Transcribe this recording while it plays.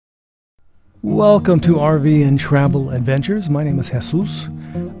Welcome to RV and Travel Adventures. My name is Jesus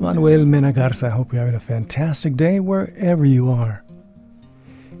Manuel Mena Garza. I hope you're having a fantastic day wherever you are.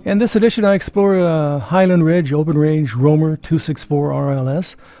 In this edition, I explore a Highland Ridge Open Range Roamer 264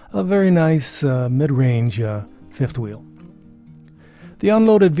 RLS, a very nice mid-range fifth wheel. The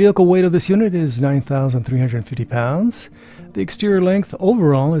unloaded vehicle weight of this unit is 9,350 pounds. The exterior length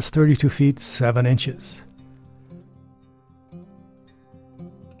overall is 32 feet 7 inches.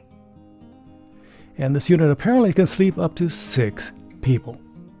 And this unit apparently can sleep up to 6 people.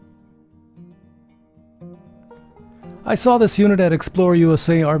 I saw this unit at Explore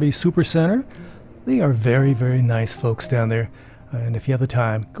USA RV Super Center. They are very, very nice folks down there. And if you have the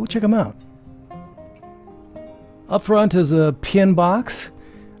time, go check them out. Up front is a pin box.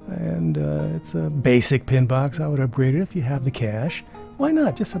 And it's a basic pin box. I would upgrade it if you have the cash. Why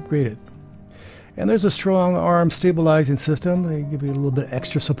not? Just upgrade it. And there's a strong arm stabilizing system. They give you a little bit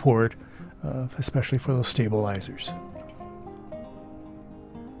extra support. Especially for those stabilizers.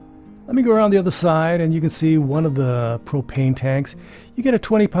 Let me go around the other side and you can see one of the propane tanks. You get a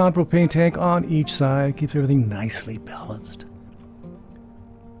 20-pound propane tank on each side. Keeps everything nicely balanced.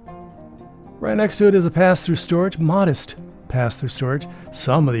 Right next to it is a pass-through storage, modest pass-through storage.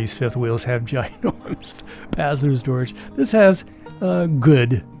 Some of these fifth wheels have ginormous pass-through storage. This has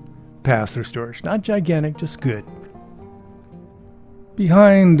good pass-through storage. Not gigantic, just good.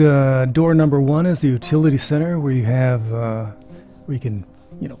 Behind door number 1 is the utility center where you have where you can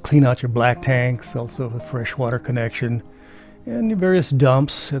clean out your black tanks, also a freshwater connection, and your various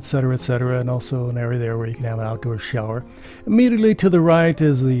dumps, etc., etc., and also an area there where you can have an outdoor shower. Immediately to the right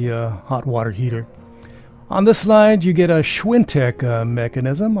is the hot water heater. On this slide you get a Schwintek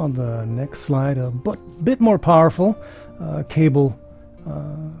mechanism. On the next slide a bit more powerful cable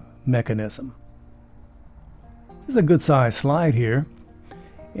mechanism. This is a good size slide here.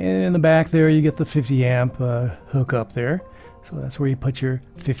 And in the back there you get the 50 amp hook up there. So that's where you put your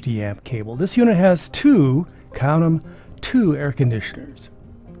 50 amp cable. This unit has two, count them, 2 air conditioners.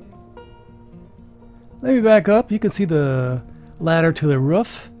 Let me back up. You can see the ladder to the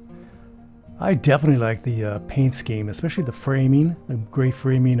roof. I definitely like the paint scheme, especially the framing, the gray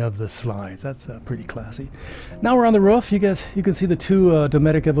framing of the slides. That's pretty classy. Now we're on the roof. You can see the 2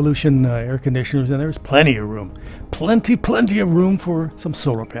 Dometic Evolution air conditioners, and there's plenty of room. Plenty of room for some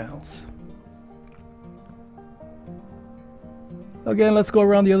solar panels. Again, let's go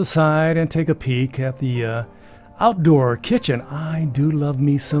around the other side and take a peek at the outdoor kitchen. I do love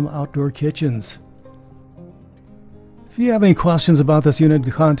me some outdoor kitchens. If you have any questions about this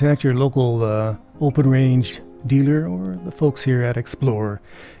unit, contact your local open range dealer or the folks here at Explore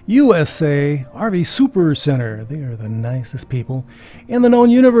USA RV Super Center. They are the nicest people in the known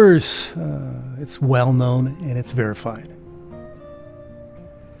universe. It's well known and it's verified.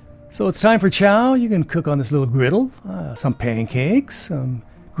 So it's time for chow. You can cook on this little griddle, some pancakes,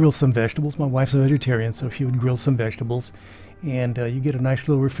 grill some vegetables. My wife's a vegetarian, so she would grill some vegetables. And you get a nice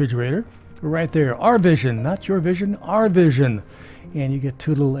little refrigerator. Right there, RVision, not your vision, RVision. And you get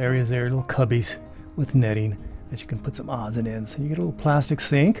 2 little areas there, little cubbies with netting that you can put some odds and ends. And you get a little plastic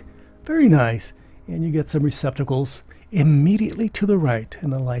sink, very nice. And you get some receptacles immediately to the right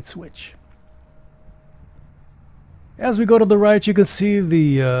and the light switch. As we go to the right, you can see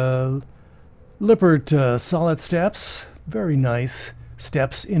the Lippert solid steps, very nice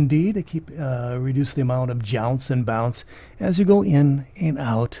steps indeed. They reduce the amount of jounce and bounce as you go in and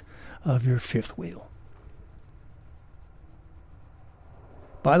out of your fifth wheel.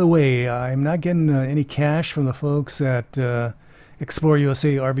 By the way, I'm not getting any cash from the folks at Explore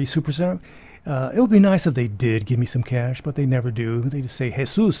USA RV Super Center. It would be nice if they did give me some cash, but they never do. They just say,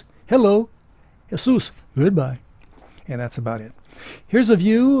 Jesus, hello, Jesus, goodbye. And that's about it. Here's a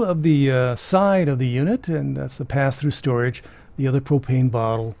view of the side of the unit, and that's the pass-through storage, the other propane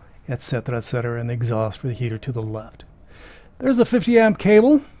bottle, etc., and the exhaust for the heater to the left. There's a 50 amp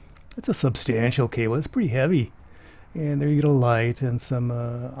cable. It's a substantial cable. It's pretty heavy. And there you get a light and some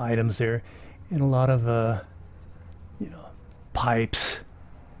items there. And a lot of, pipes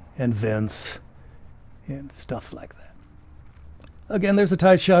and vents and stuff like that. Again, there's a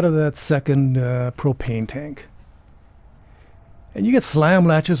tight shot of that second propane tank. And you get slam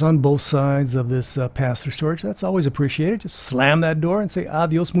latches on both sides of this pass-through storage. That's always appreciated. Just slam that door and say,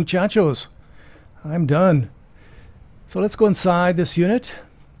 adios muchachos. I'm done. So let's go inside this unit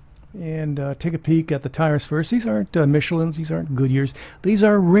and take a peek at the tires first. These aren't Michelins, these aren't Goodyears. These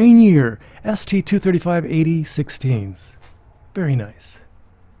are Rainier ST235/80 16s. Very nice.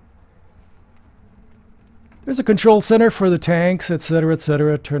 There's a control center for the tanks, etc.,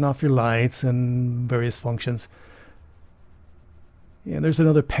 etc. Turn off your lights and various functions. And there's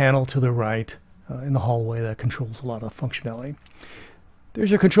another panel to the right in the hallway that controls a lot of functionality. There's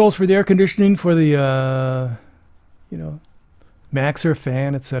your controls for the air conditioning, for the you know, Maxxer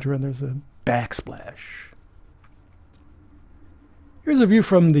fan, etc. And there's a backsplash. Here's a view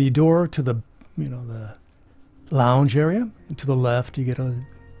from the door to the, you know, the lounge area. And to the left, you get a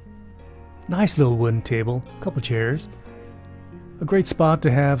nice little wooden table, a couple chairs. A great spot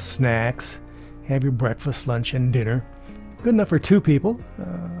to have snacks, have your breakfast, lunch, and dinner. Good enough for 2 people.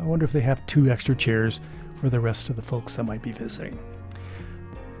 I wonder if they have 2 extra chairs for the rest of the folks that might be visiting.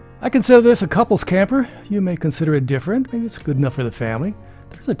 I consider this a couples camper. You may consider it different. Maybe it's good enough for the family.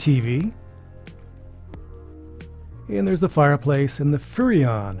 There's a TV. And there's the fireplace and the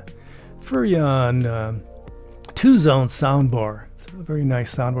Furrion. Furrion 2-zone soundbar. It's a very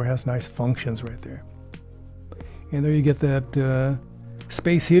nice soundbar. It has nice functions right there. And there you get that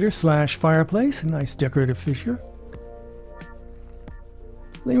space heater / fireplace. A nice decorative fixture.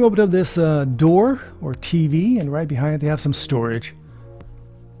 Then you open up this door or TV, and right behind it they have some storage.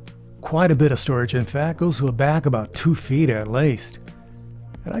 Quite a bit of storage, in fact. Goes to a back about 2 feet at least.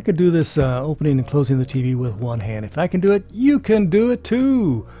 And I could do this opening and closing the TV with one hand. If I can do it, you can do it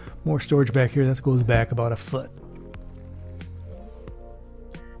too. More storage back here. That goes back about 1 foot.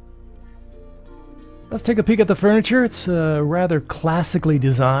 Let's take a peek at the furniture. It's rather classically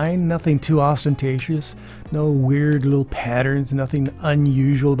designed, nothing too ostentatious, no weird little patterns, nothing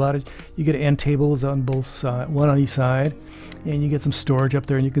unusual about it. You get end tables on both sides, one on each side, and you get some storage up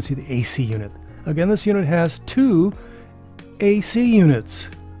there, and you can see the AC unit. Again, this unit has 2 AC units.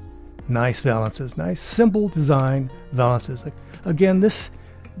 Nice valances, nice simple design valances. Again, this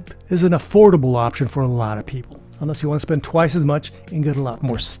is an affordable option for a lot of people, unless you want to spend twice as much and get a lot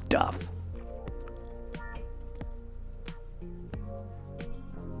more stuff.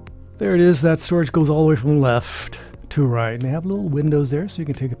 There it is. That storage goes all the way from left to right. And they have little windows there so you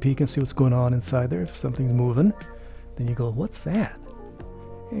can take a peek and see what's going on inside there. If something's moving, then you go, what's that?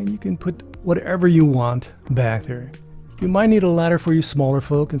 And you can put whatever you want back there. You might need a ladder for you smaller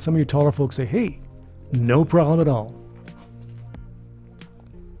folk, and some of you taller folks say, hey, no problem at all.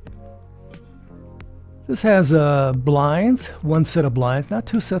 This has blinds, 1 set of blinds, not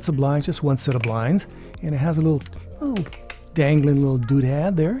 2 sets of blinds, just 1 set of blinds. And it has a little dangling little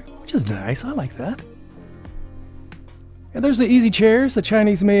doodad there, which is nice. I like that. And there's the easy chairs, the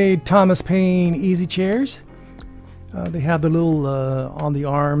Chinese-made Thomas Paine easy chairs. They have the little, on the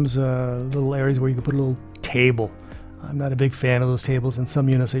arms, little areas where you can put a little table. I'm not a big fan of those tables. In some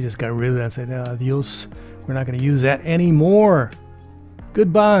units, they just got rid of that and said, adios, we're not going to use that anymore.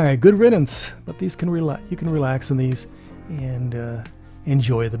 Goodbye, good riddance. But these can you can relax in these and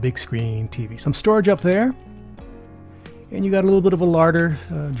enjoy the big screen TV. Some storage up there. And you got a little bit of a larder,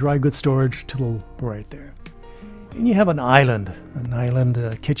 dry goods storage to the right there. And you have an island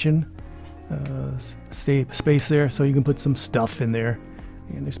kitchen space there, so you can put some stuff in there.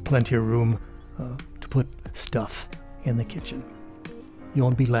 And there's plenty of room to put stuff in the kitchen. You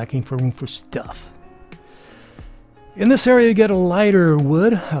won't be lacking for room for stuff. In this area, you get a lighter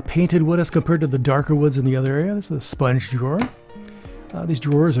wood, a painted wood as compared to the darker woods in the other area. This is a sponge drawer. These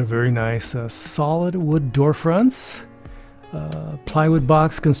drawers are very nice. Solid wood door fronts. Plywood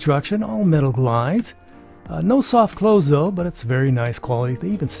box construction, all metal glides. No soft close though, but it's very nice quality. They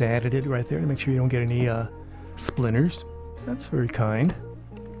even sanded it right there to make sure you don't get any splinters. That's very kind.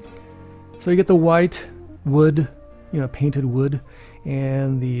 So you get the white wood, painted wood,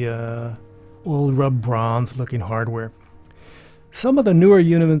 and the oil rub bronze looking hardware. Some of the newer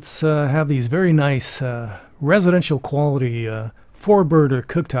units have these very nice residential quality 4-burner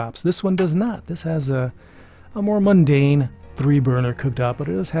cooktops. This one does not. This has a more mundane 3-burner cooktop, but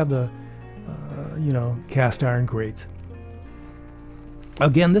it does have the cast iron grates.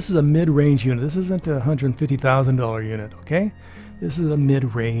 Again, this is a mid-range unit. This isn't a $150,000 unit, okay? This is a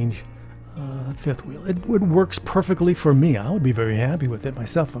mid-range 5th wheel. It works perfectly for me. I would be very happy with it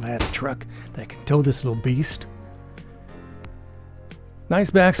myself if I had a truck that can tow this little beast.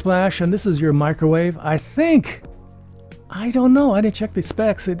 Nice backsplash, and this is your microwave. I don't know. I didn't check the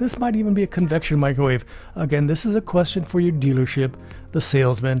specs. This might even be a convection microwave. Again, this is a question for your dealership, the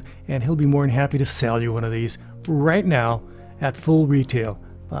salesman, and he'll be more than happy to sell you one of these right now at full retail.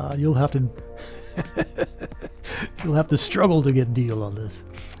 You'll have to you'll have to struggle to get a deal on this.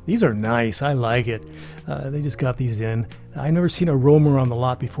 These are nice. I like it. They just got these in. I've never seen a roamer on the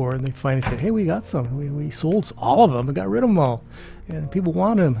lot before, and they finally said, hey, we got some. We sold all of them and got rid of them all. And people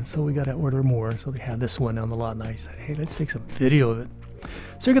want them, so we got to order more. So they had this one on the lot, and I said, hey, let's take some video of it.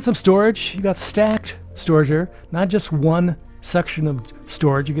 So you got some storage. You got stacked storage there. Not just one section of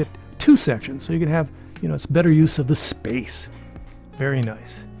storage. You get 2 sections. So you can have, it's better use of the space. Very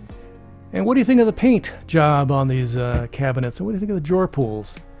nice. And what do you think of the paint job on these cabinets? And what do you think of the drawer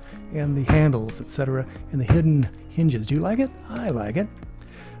pulls and the handles, etc., and the hidden hinges? Do you like it? I like it.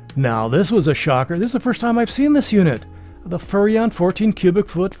 Now this was a shocker. This is the first time I've seen this unit. The Furrion 14 cubic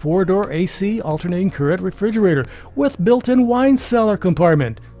foot 4-door AC alternating current refrigerator with built-in wine cellar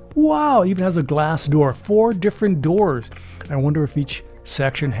compartment. Wow, even has a glass door, 4 different doors. I wonder if each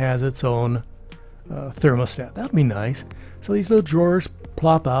section has its own thermostat. That'd be nice. So these little drawers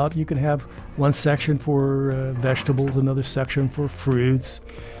plop out. You can have one section for vegetables, another section for fruits,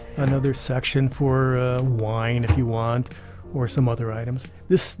 another section for wine if you want, or some other items.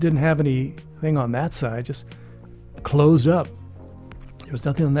 This didn't have anything on that side, just closed up. There was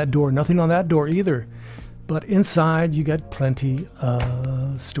nothing on that door, nothing on that door either. But inside you got plenty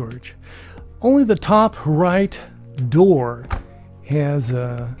of storage. Only the top right door has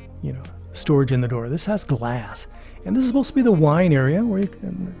storage in the door. This has glass. And this is supposed to be the wine area where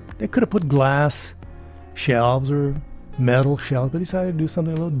they could have put glass shelves or metal shelves, but decided to do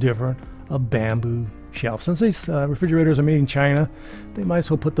something a little different, a bamboo shelf. Since these refrigerators are made in China, they might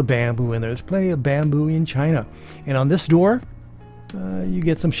as well put the bamboo in there. There's plenty of bamboo in China. And on this door, you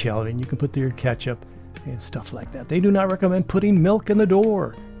get some shelving. You can put your ketchup and stuff like that. They do not recommend putting milk in the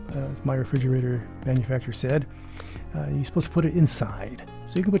door, as my refrigerator manufacturer said. You're supposed to put it inside.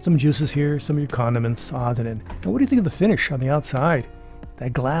 So you can put some juices here, some of your condiments, odds and ends. Now what do you think of the finish on the outside?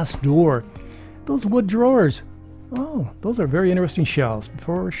 That glass door, those wood drawers. Oh, those are very interesting shelves,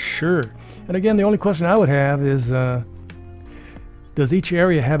 for sure. And again, the only question I would have is, does each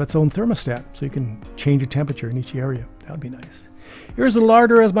area have its own thermostat? So you can change the temperature in each area. That would be nice. Here's a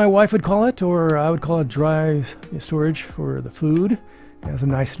larder, as my wife would call it, or I would call it dry storage for the food. It has a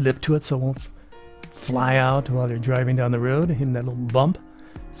nice lip to it, so it won't fly out while you're driving down the road, hitting that little bump.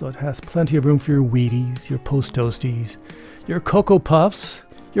 So it has plenty of room for your Wheaties, your Post Toasties, your Cocoa Puffs,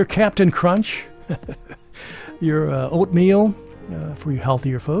 your Captain Crunch, your oatmeal for you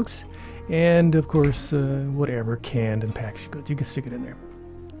healthier folks, and of course whatever canned and packaged goods. You can stick it in there.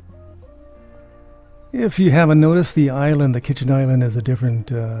 If you haven't noticed, the island, the kitchen island, is a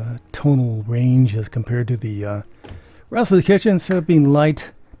different tonal range as compared to the rest of the kitchen. Instead of being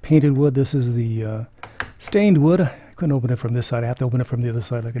light painted wood, this is the stained wood. I couldn't open it from this side. I have to open it from the other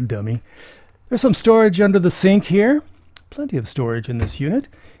side like a dummy. There's some storage under the sink here. Plenty of storage in this unit.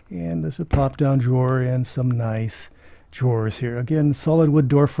 And there's a pop-down drawer and some nice drawers here. Again, solid wood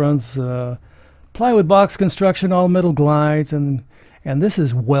door fronts, plywood box construction, all metal glides, and this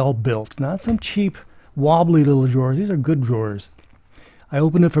is well built. Not some cheap wobbly little drawers. These are good drawers. I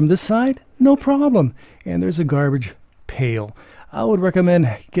open it from this side, no problem. And there's a garbage pail. I would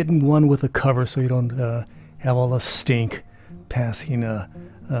recommend getting one with a cover so you don't have all the stink passing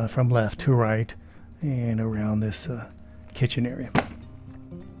from left to right and around this kitchen area.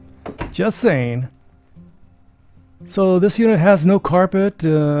 Just saying. So this unit has no carpet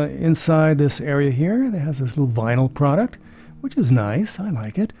inside this area here. It has this little vinyl product, which is nice. I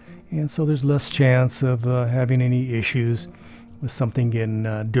like it. And so there's less chance of having any issues with something getting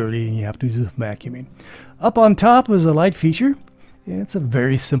dirty and you have to do vacuuming. Up on top is a light feature. And it's a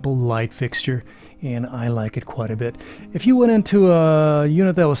very simple light fixture, and I like it quite a bit. If you went into a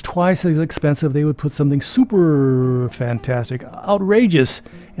unit that was twice as expensive, they would put something super fantastic, outrageous,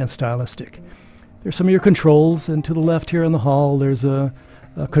 and stylistic. There's some of your controls, and to the left here in the hall, there's a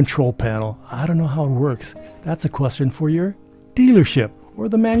control panel. I don't know how it works. That's a question for your dealership or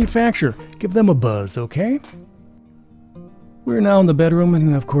the manufacturer. Give them a buzz, okay? We're now in the bedroom,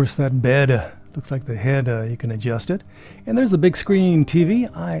 and of course that bed looks like the head, you can adjust it. And there's the big screen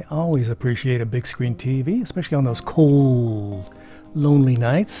TV. I always appreciate a big screen TV, especially on those cold, lonely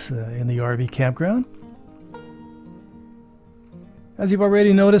nights in the RV campground. As you've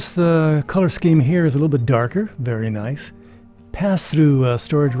already noticed, the color scheme here is a little bit darker. Very nice. Pass-through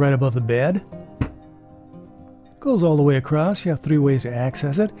storage right above the bed. Goes all the way across. You have 3 ways to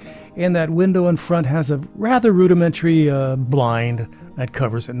access it. And that window in front has a rather rudimentary blind that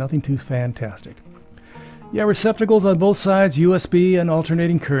covers it. Nothing too fantastic. Yeah, receptacles on both sides, USB and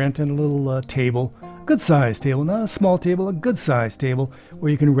alternating current, and a little table. Good sized table, not a small table, a good sized table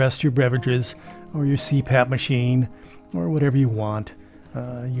where you can rest your beverages or your CPAP machine or whatever you want,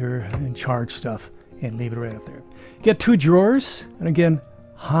 your in charge stuff, and leave it right up there. Get 2 drawers, and again,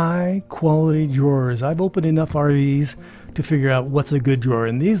 high quality drawers. I've opened enough RVs to figure out what's a good drawer,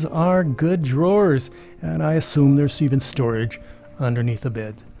 and these are good drawers, and I assume there's even storage underneath the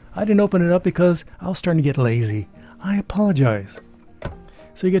bed. I didn't open it up because I was starting to get lazy. I apologize.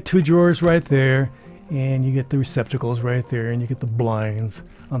 So you get 2 drawers right there, and you get the receptacles right there, and you get the blinds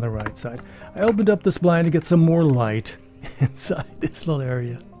on the right side. I opened up this blind to get some more light inside this little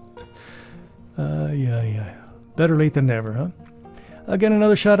area. Yeah. Better late than never, huh? Again,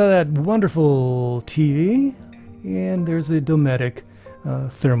 another shot of that wonderful TV. And there's the Dometic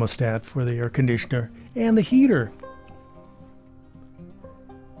thermostat for the air conditioner and the heater.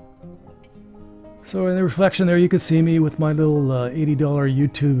 So in the reflection there, you can see me with my little $80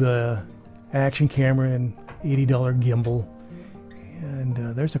 YouTube action camera and $80 gimbal. And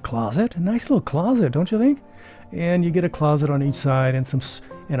there's a closet, a nice little closet, don't you think? And you get a closet on each side and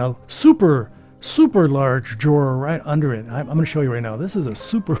a super large drawer right under it. I'm going to show you right now. This is a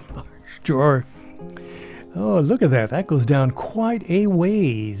super large drawer. Oh, look at that. That goes down quite a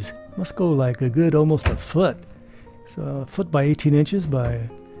ways. Must go like a good almost a foot. So a foot by 18 inches by,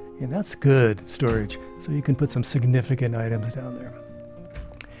 and that's good storage. So you can put some significant items down there.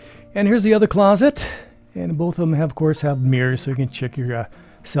 And here's the other closet. And both of them, of course, have mirrors so you can check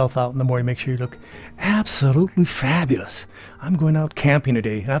yourself out in the morning. Make sure you look absolutely fabulous. I'm going out camping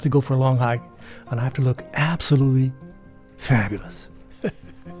today. I have to go for a long hike, and I have to look absolutely fabulous.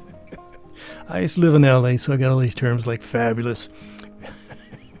 I used to live in LA, so I got all these terms like fabulous.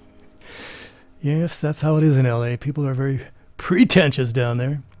 Yes, that's how it is in LA. People are very pretentious down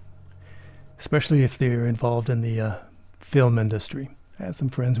there, especially if they're involved in the film industry. I have some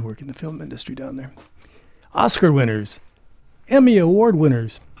friends who work in the film industry down there. Oscar winners, Emmy Award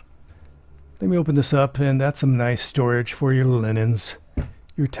winners. Let me open this up, and that's some nice storage for your linens,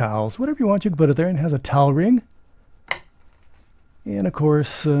 your towels, whatever you want, you can put it there. And it has a towel ring. And of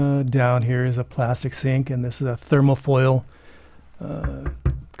course, down here is a plastic sink, and this is a thermofoil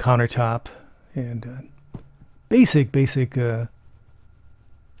countertop, and basic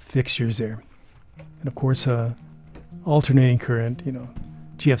fixtures there. And of course, alternating current,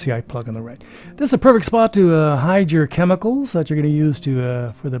 GFCI plug on the right. This is a perfect spot to hide your chemicals that you're going to use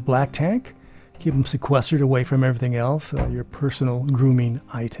for the black tank. Keep them sequestered away from everything else, your personal grooming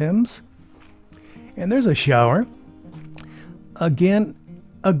items. And there's a shower. Again,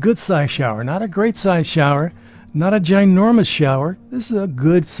 a good size shower, not a great size shower, not a ginormous shower. This is a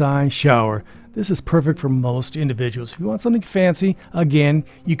good size shower. This is perfect for most individuals. If you want something fancy, again,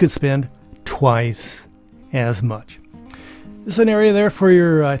 you could spend twice as much. This is an area there for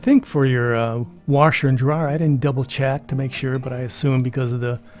your, I think, for your washer and dryer. I didn't double check to make sure, but I assume because of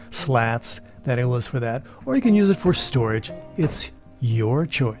the slats that it was for that. Or you can use it for storage. It's your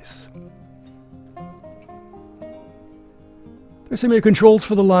choice. There's some of your controls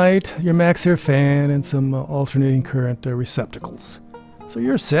for the light, your MaxxAir fan, and some alternating current receptacles. So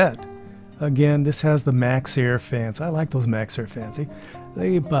you're set. Again, this has the MaxxAir fans. I like those MaxxAir fans.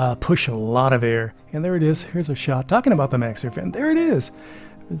 They push a lot of air. And there it is. Here's a shot talking about the MaxxAir fan. There it is.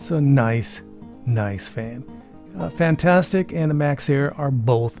 It's a nice fan. Fantastic and the MaxxAir are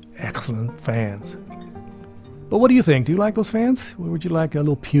both excellent fans. But what do you think? Do you like those fans? Or would you like a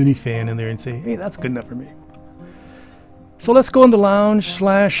little puny fan in there and say, hey, that's good enough for me? So let's go in the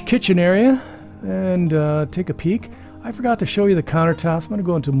lounge/kitchen area and take a peek. I forgot to show you the countertops. I'm going to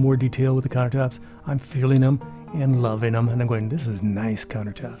go into more detail with the countertops. I'm feeling them and loving them, and I'm going, this is nice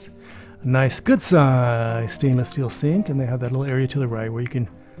countertops. A nice, good size stainless steel sink, and they have that little area to the right where you can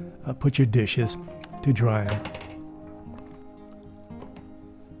put your dishes to dry them.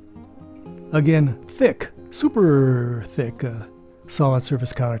 Again, thick, super thick solid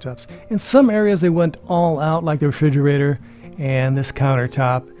surface countertops. In some areas they went all out, like the refrigerator and this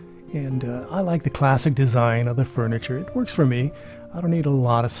countertop, and I like the classic design of the furniture. It works for me. I don't need a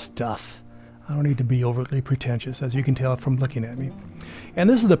lot of stuff. I don't need to be overly pretentious, as you can tell from looking at me. And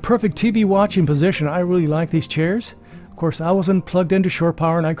this is the perfect TV watching position. I really like these chairs. Of course, I wasn't plugged into shore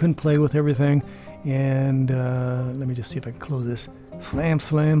power and I couldn't play with everything. And let me just see if I can close this. Slam,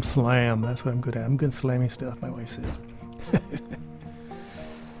 slam, slam. That's what I'm good at. I'm good at slamming stuff, my wife says.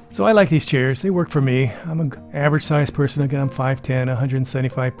 So I like these chairs. They work for me. I'm an average sized person. Again, I'm 5'10",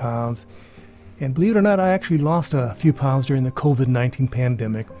 175 pounds. And believe it or not, I actually lost a few pounds during the COVID-19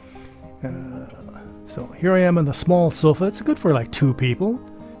 pandemic. So here I am on the small sofa. It's good for like 2 people.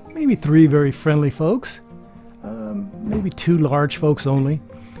 Maybe 3 very friendly folks. Maybe 2 large folks only.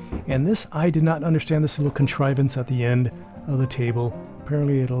 And this, I did not understand this little contrivance at the end of the table.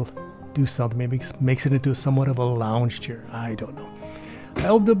 Apparently it'll do something. Maybe makes it into somewhat of a lounge chair. I don't know. I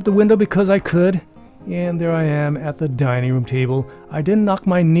opened up the window because I could, and there I am at the dining room table. I didn't knock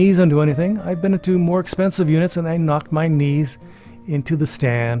my knees into anything. I've been into more expensive units and I knocked my knees into the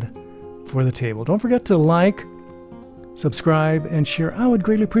stand for the table. Don't forget to like, subscribe, and share. I would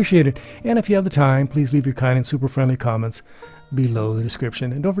greatly appreciate it. And if you have the time, please leave your kind and super friendly comments below the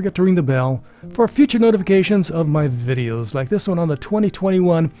description. And don't forget to ring the bell for future notifications of my videos, like this one on the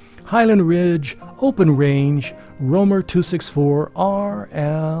 2021 Highland Ridge Open Range Roamer 264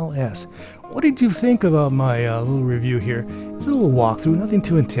 RLS. What did you think about my little review here? It's a little walkthrough, nothing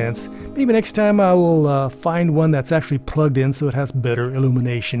too intense. Maybe next time I will find one that's actually plugged in so it has better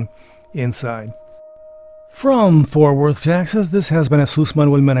illumination inside. From Fort Worth, Texas, this has been Jesus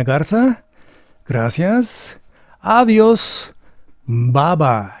Manuel Mena Garza. Gracias. Adios.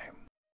 Bye-bye.